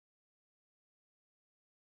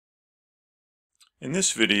In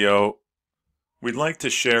this video, we'd like to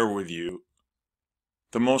share with you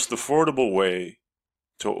the most affordable way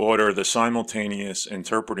to order the simultaneous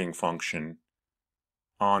interpreting function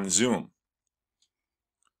on Zoom.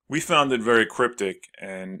 We found it very cryptic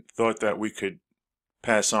and thought that we could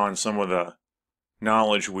pass on some of the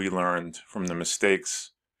knowledge we learned from the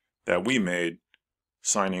mistakes that we made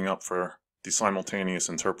signing up for the simultaneous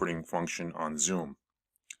interpreting function on Zoom.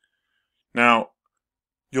 Now,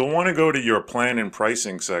 you'll want to go to your plan and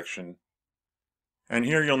pricing section, and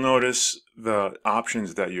here you'll notice the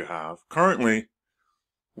options that you have. Currently,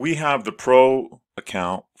 we have the Pro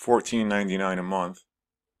account, $14.99 a month.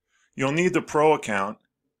 You'll need the Pro account.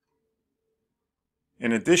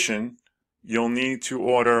 In addition, you'll need to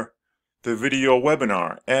order the video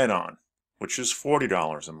webinar add-on, which is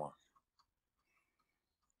 $40 a month.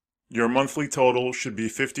 Your monthly total should be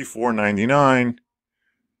 $54.99,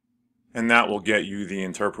 and that will get you the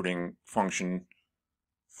interpreting function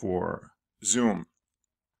for Zoom.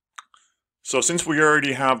 So since we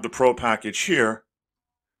already have the Pro package here,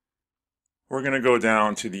 we're going to go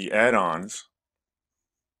down to the add-ons,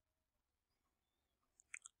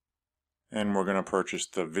 and we're going to purchase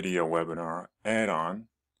the video webinar add-on.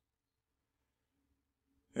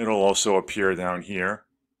 It'll also appear down here,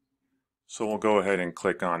 so we'll go ahead and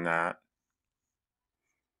click on that.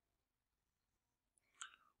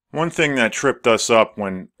 One thing that tripped us up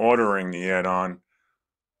when ordering the add-on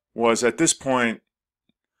was at this point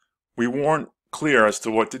we weren't clear as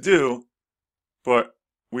to what to do, but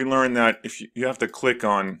we learned that if you have to click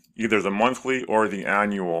on either the monthly or the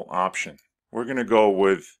annual option. We're going to go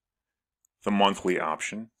with the monthly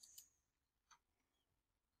option.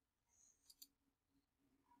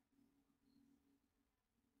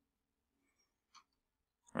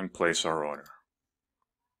 And place our order.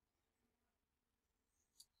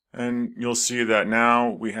 And you'll see that now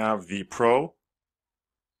we have the Pro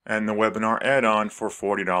and the webinar add-on for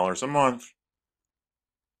 $40 a month,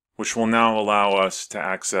 which will now allow us to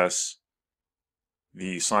access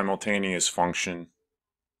the simultaneous function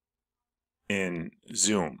in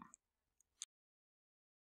Zoom.